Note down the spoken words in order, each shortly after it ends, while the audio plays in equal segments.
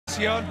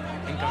Misión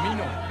en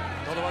camino.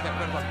 Todo va de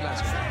acuerdo al plan,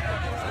 señor.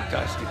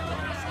 Fantastic.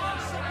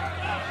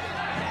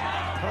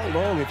 How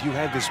long have you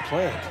had this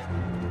planned?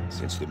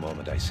 Since the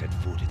moment I set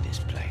foot in this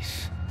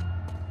place.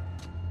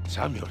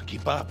 Samuel,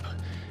 keep up.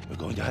 We're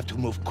going to have to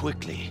move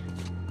quickly.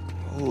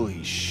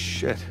 Holy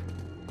shit.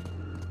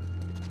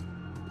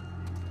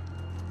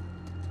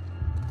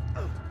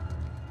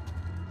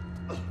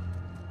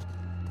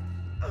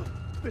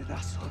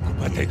 Pedazo.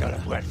 Ocúpate de la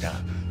puerta.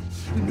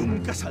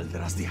 Nunca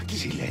saldrás de aquí.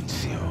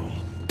 Silencio.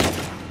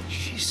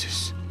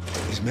 Jesus.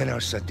 These men are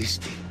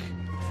sadistic.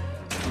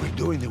 We're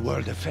doing the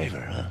world a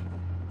favor, huh?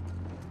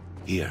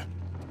 Here.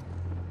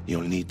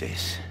 You'll need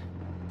this.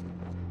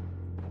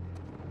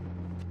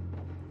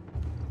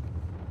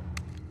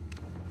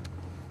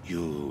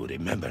 You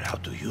remember how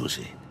to use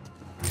it?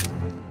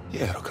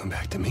 Yeah, it'll come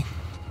back to me.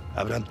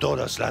 Abran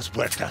todas las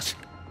puertas.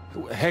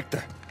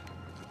 Hector,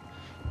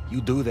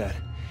 you do that,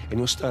 and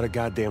you'll start a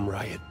goddamn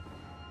riot.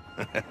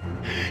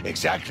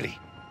 Exactly.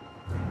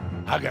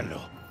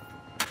 Háganlo.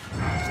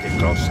 Stay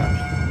close,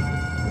 Samuel.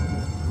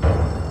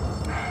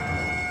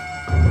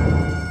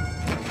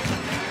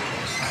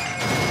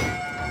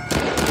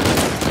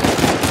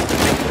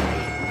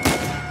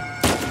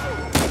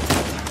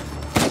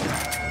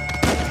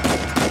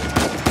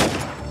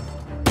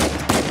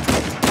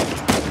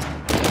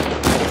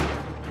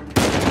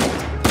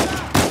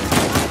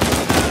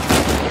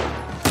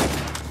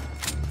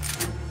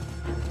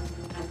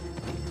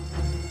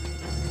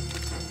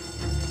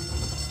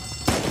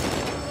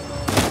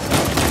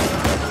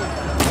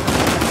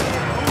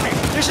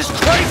 This is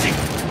crazy!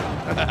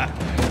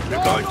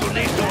 We're going to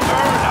need to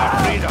earn our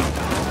freedom.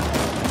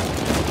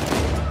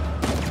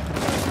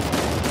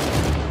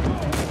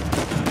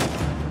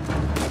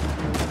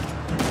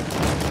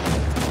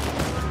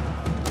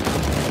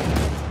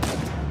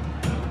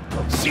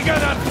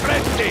 Sigan al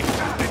frente!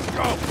 Let's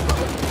go!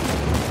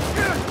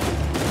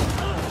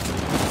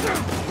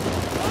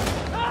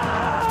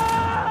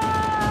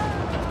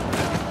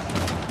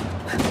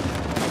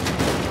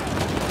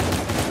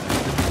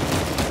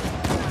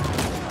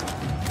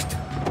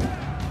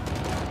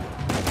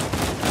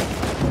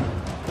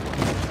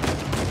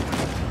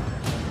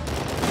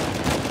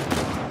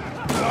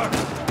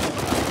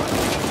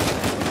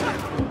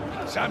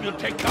 Samuel,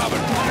 take cover.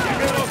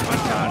 Debemos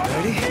pasar.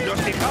 Los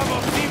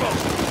dejamos vivos.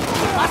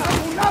 ¡Pasa a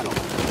un lado!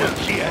 No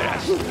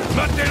quieras.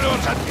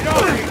 ¡Mátenlos a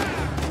tirones!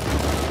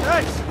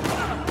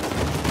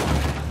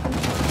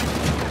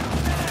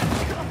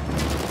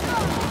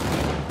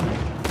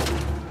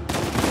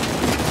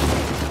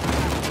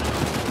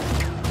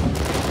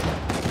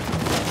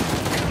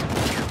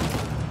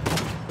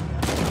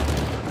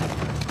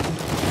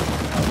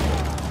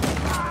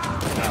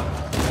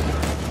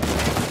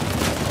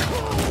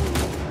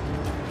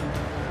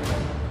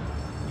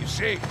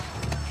 See,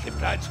 the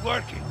plan's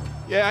working.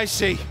 Yeah, I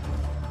see.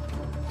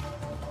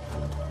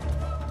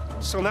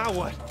 So now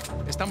what?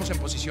 Estamos en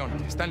posición.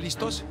 ¿Están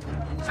listos?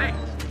 Sí.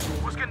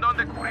 Busquen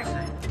dónde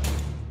cubrirse.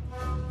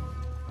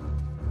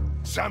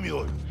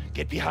 Samuel,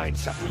 get behind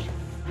something.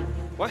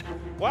 What?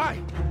 Why?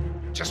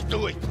 Just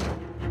do it.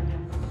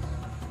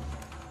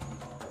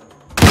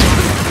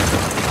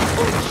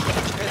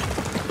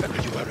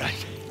 You were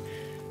right.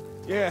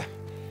 Yeah.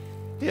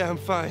 Yeah, I'm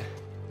fine.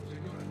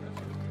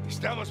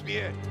 Estamos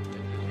bien.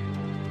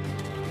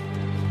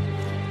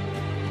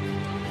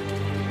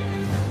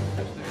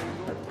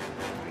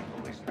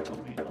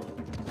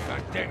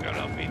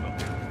 Manténgalo vivo.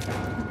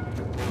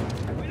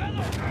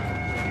 ¡Cuidado!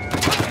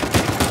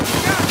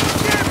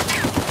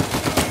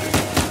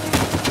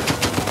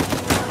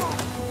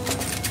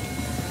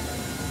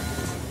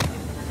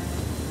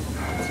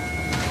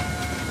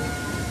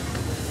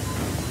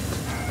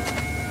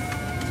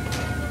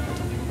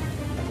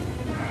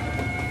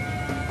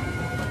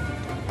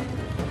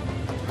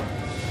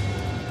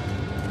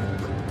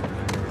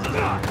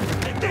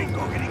 ¡Te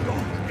tengo, gringo!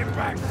 ¡Get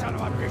back, son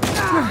of a bitch!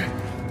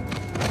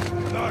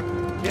 Look,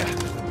 yeah.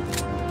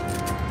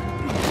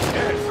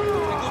 Yes.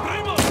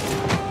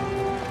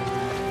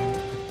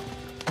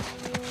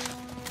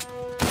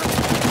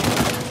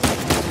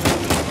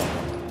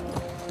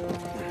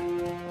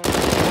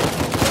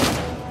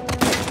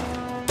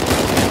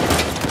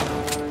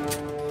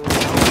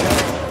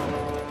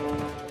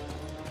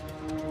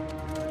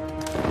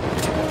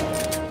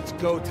 It's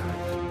go time.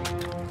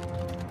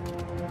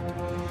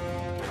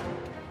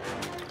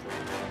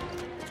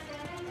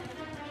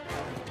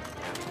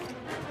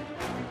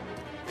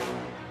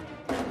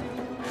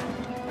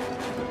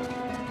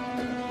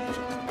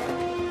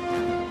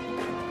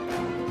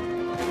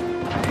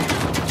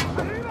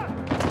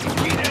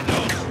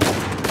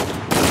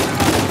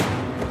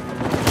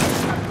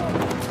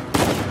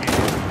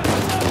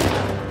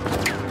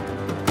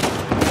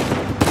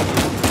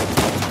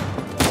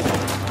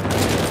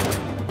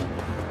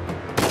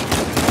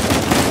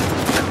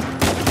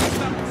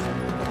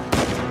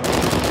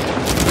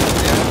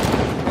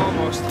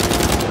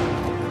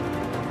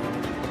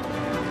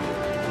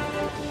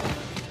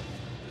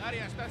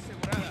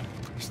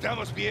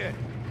 Estamos bien.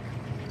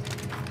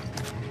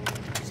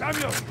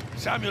 Samuel!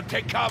 Samuel,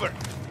 take cover.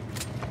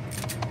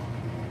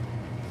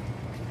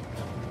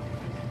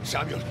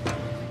 Samuel.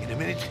 In a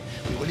minute,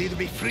 we will either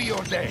be free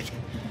or dead.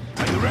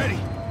 Are you ready?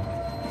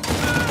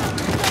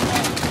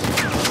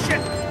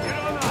 Shit! Get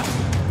on us!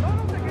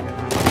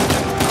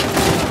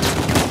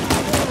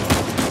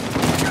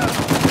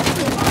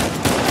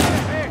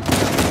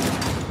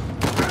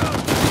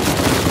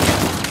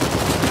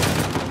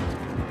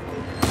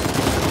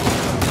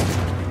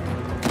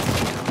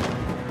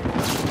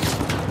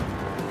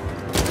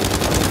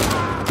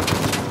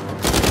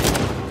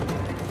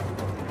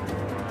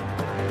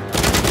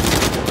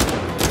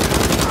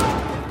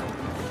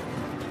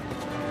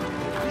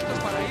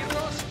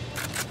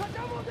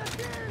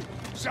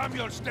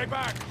 Samuel, stay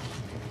back!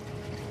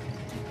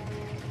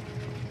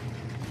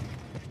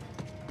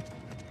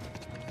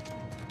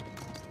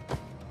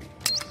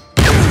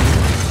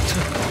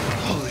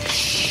 Holy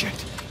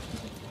shit!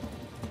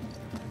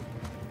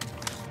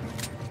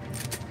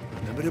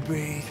 Remember to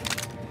breathe.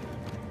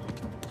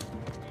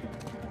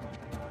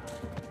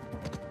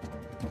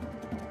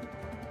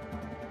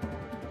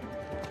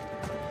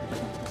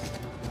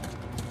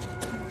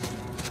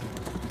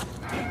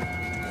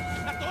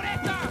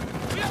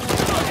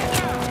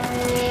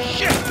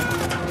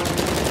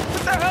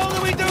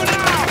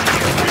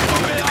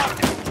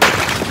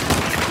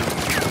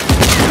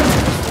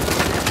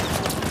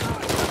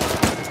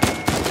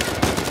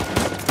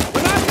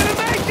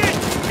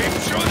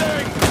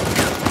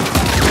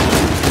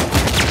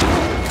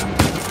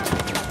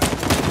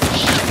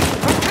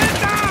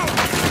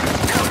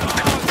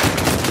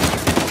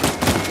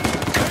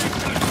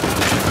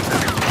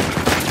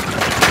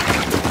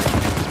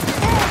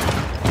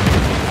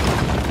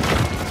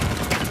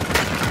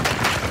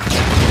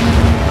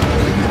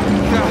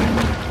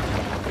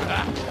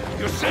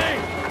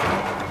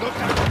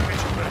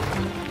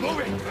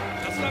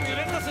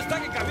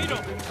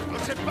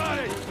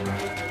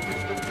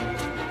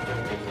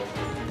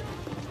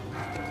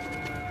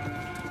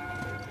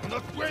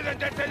 ¡Nos pueden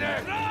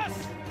detener!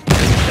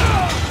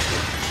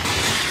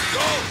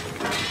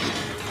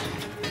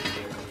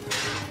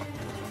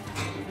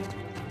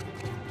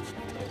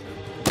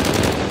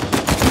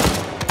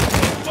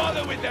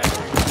 Bother with them!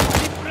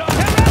 Keep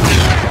running!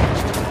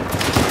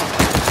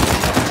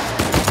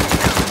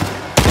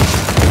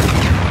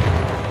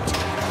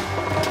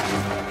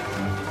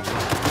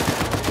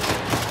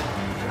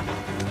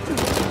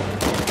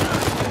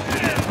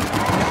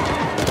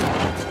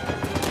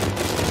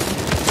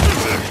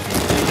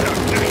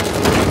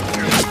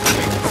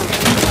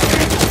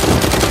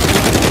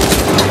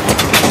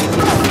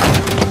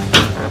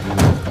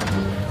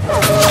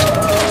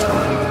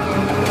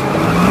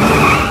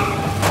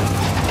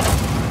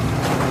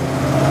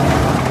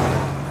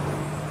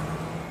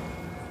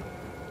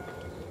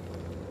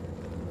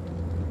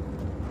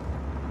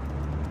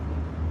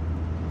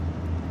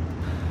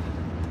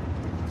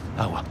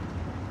 Agua.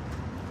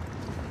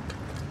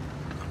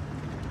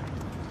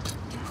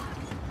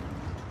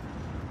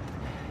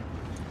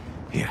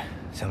 Here,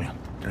 Samuel,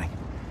 drink.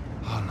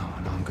 Oh,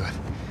 no, I'm good.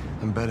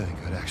 I'm better than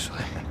good,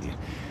 actually.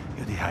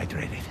 You're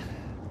dehydrated.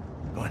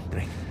 Go on,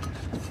 drink.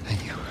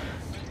 Thank you.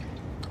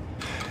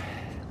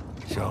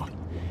 So,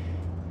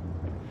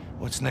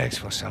 what's next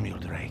for Samuel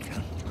Drake,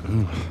 huh?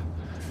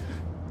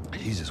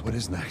 Jesus, what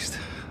is next?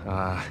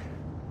 I'm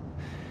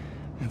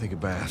gonna take a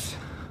bath.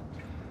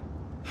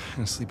 I'm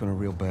gonna sleep in a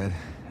real bed.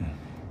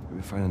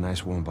 Maybe find a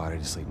nice warm body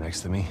to sleep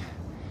next to me.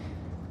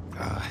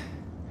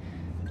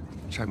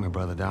 Track my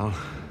brother down.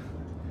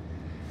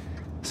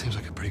 Seems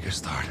like a pretty good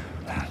start.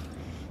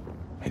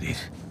 It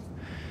is.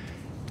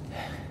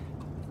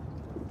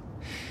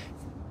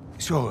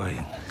 So,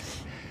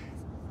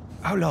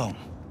 how long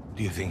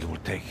do you think it will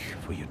take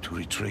for you to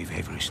retrieve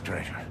Avery's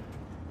treasure?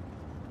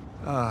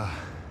 I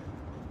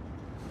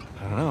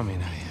don't know. I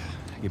mean,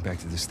 I get back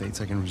to the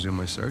States, I can resume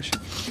my search.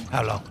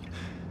 How long?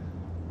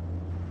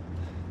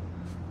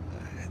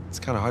 It's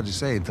kind of hard to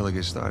say until I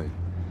get started.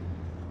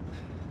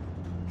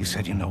 You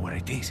said you know where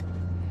it is.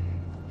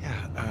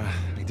 Yeah,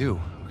 I do,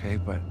 okay?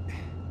 But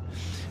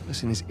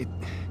listen,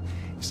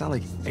 it's not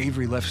like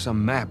Avery left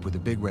some map with a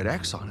big red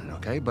X on it,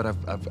 okay? But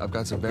I've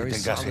got some very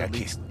solid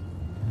leads.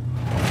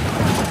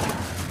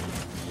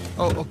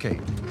 Oh, okay.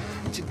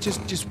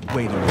 Just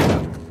wait a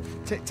minute.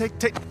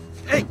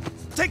 Hey,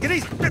 take it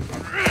easy.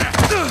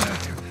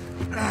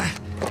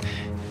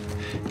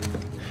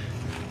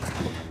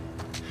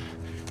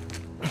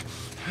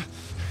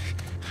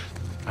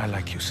 I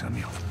like you,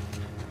 Samuel.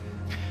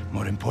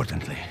 More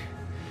importantly,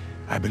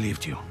 I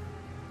believed you.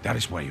 That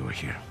is why you were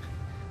here.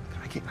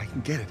 I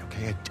can get it,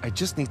 okay? I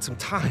just need some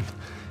time.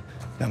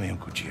 Dame un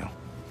cuchillo.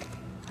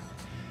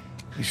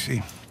 You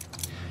see,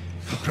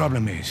 the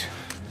problem is,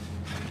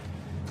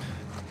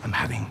 I'm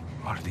having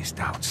all these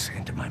doubts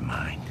enter my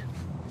mind.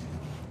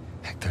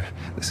 Hector,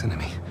 listen to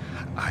me.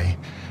 I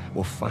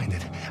will find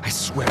it. I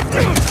swear.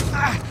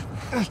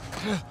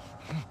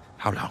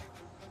 How long?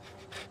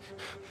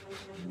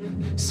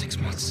 6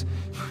 months.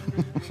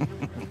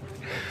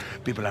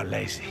 People are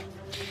lazy.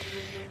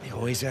 They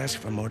always ask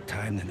for more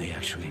time than they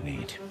actually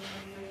need.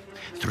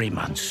 3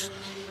 months.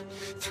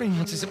 3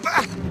 months is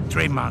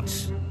 3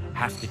 months.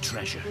 Half the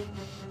treasure.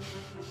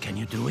 Can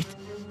you do it?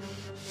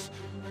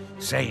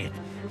 Say it.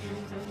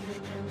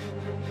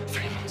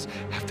 3 months.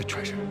 Half the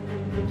treasure.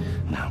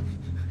 Now,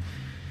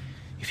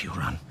 if you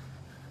run,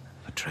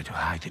 or try to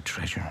hide the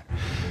treasure,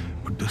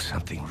 or do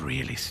something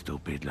really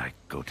stupid like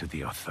go to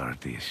the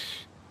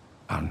authorities,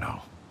 I'll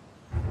know.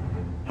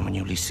 And when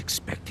you least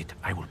expect it,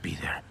 I will be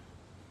there.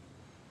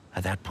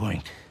 At that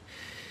point,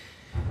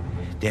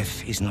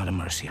 death is not a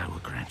mercy I will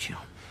grant you.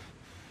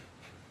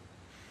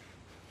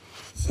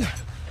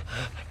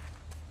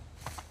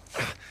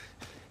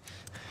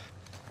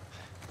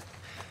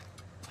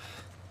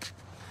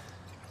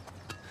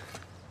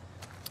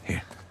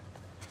 Here.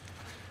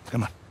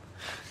 Come on.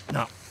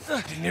 Now,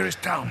 the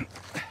nearest town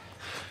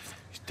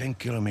is 10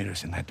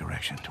 kilometers in that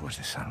direction towards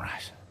the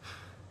sunrise.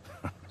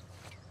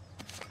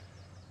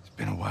 It's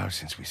been a while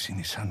since we've seen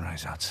the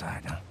sunrise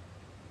outside, huh?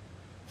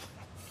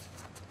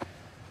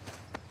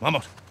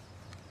 Vamos.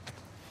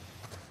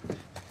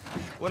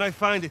 When I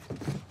find it,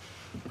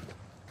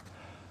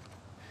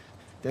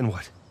 then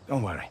what?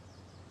 Don't worry.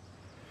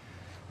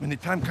 When the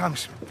time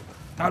comes,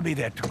 I'll be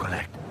there to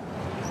collect.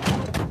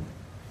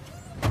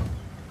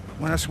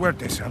 Buena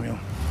suerte, Samuel.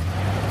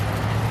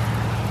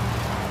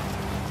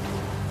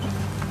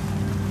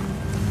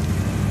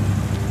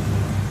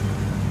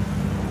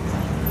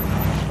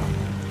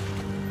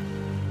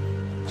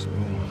 So,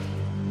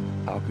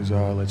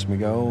 Alcazar lets me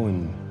go,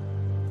 and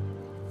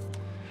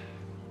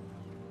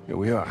here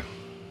we are.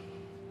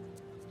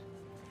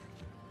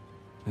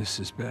 This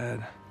is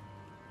bad.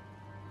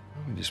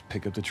 We just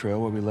pick up the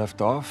trail where we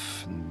left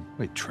off, and...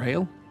 Wait,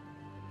 trail?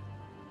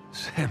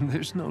 Sam,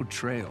 there's no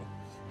trail.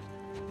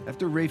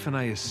 After Rafe and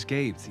I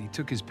escaped, he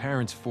took his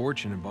parents'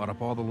 fortune and bought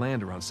up all the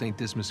land around St.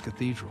 Dismas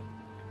Cathedral.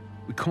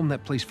 We combed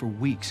that place for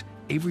weeks.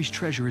 Avery's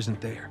treasure isn't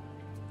there.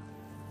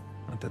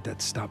 Not that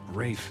that stopped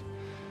Rafe.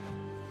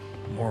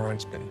 The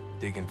moron's been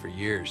digging for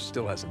years,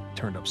 still hasn't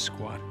turned up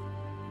squat.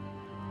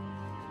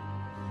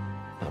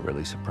 Not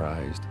really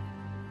surprised.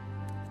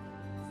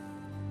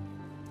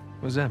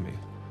 What does that mean?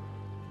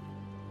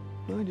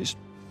 I just,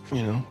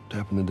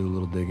 happened to do a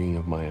little digging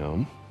of my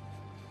own.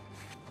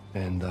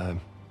 And, I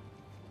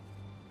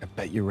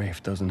bet you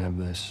Rafe doesn't have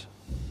this.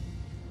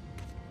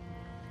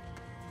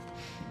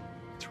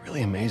 It's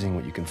really amazing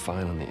what you can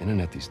find on the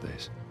internet these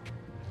days.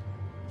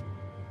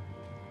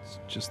 It's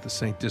just the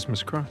St.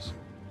 Dismas cross.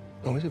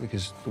 Oh, is it?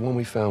 Because the one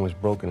we found was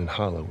broken and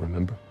hollow,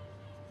 remember?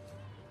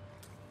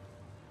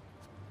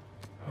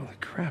 Holy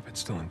crap, it's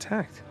still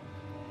intact.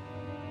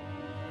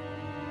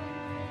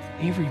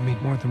 Avery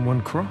made more than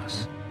one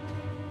cross.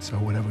 So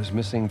whatever's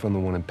missing from the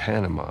one in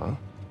Panama...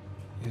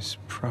 is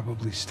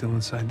probably still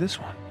inside this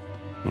one.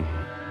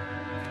 Mm-hmm.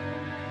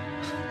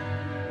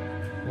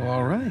 Well,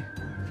 all right.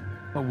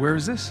 Well, where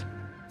is this?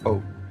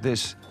 Oh,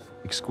 this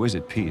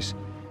exquisite piece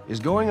is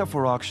going up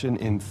for auction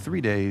in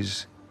 3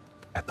 days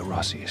at the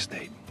Rossi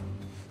estate.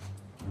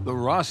 The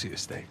Rossi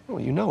estate? Well,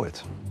 you know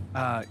it.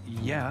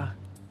 Yeah.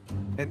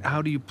 And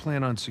how do you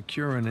plan on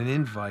securing an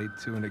invite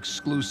to an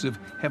exclusive,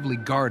 heavily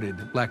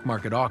guarded black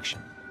market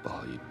auction?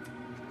 Well, you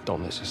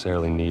don't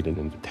necessarily need an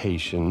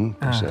invitation,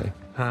 per se.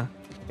 Huh?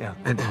 Yeah.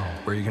 And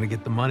where are you gonna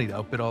get the money to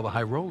outbid all the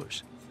high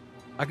rollers?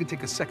 I could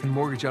take a second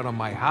mortgage out on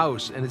my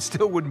house, and it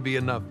still wouldn't be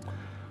enough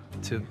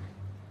to...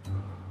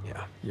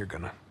 Yeah, you're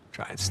gonna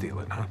try and steal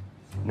it, huh?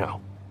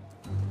 No.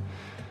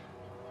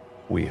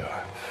 We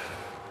are.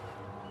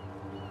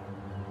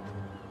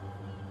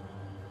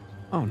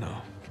 Oh,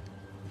 no.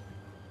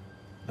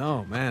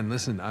 No, man,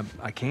 listen,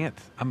 I can't.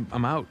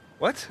 I'm out.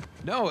 What?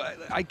 No,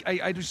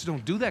 I just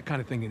don't do that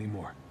kind of thing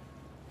anymore.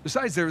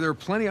 Besides, there are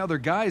plenty of other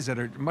guys that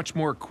are much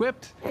more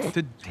equipped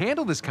to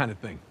handle this kind of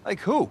thing. Like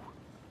who?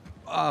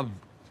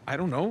 I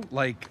don't know,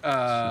 like,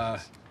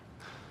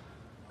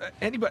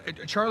 anybody,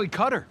 Charlie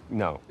Cutter.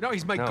 No. No,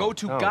 he's my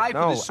go-to guy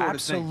for this sort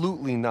of thing.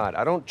 Absolutely not.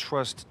 I don't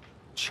trust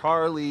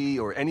Charlie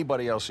or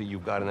anybody else that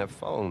you've got on that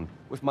phone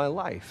with my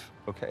life,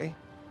 okay?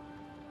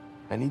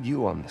 I need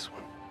you on this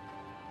one.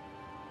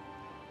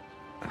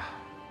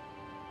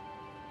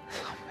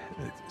 Oh,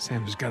 man,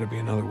 Sam, there's got to be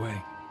another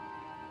way.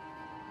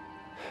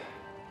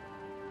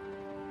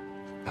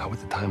 Not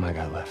with the time I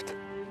got left.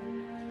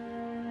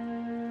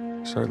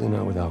 Certainly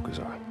not with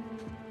Alcazar.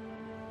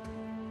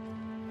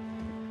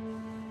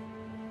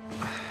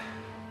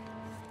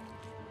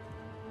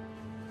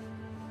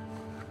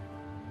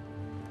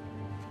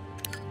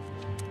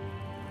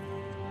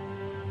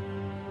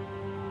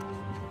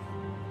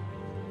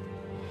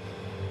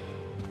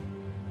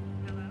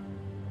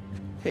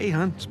 Hey,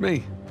 hon, it's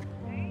me.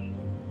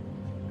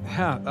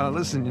 Yeah,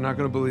 listen, you're not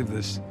gonna believe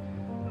this.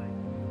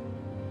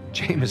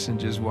 Jameson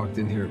just walked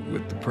in here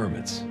with the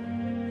permits.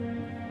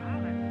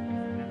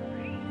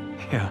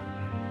 Yeah.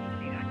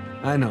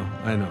 I know,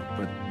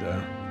 but,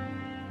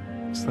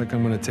 looks like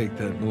I'm gonna take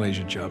that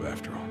Malaysia job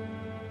after all.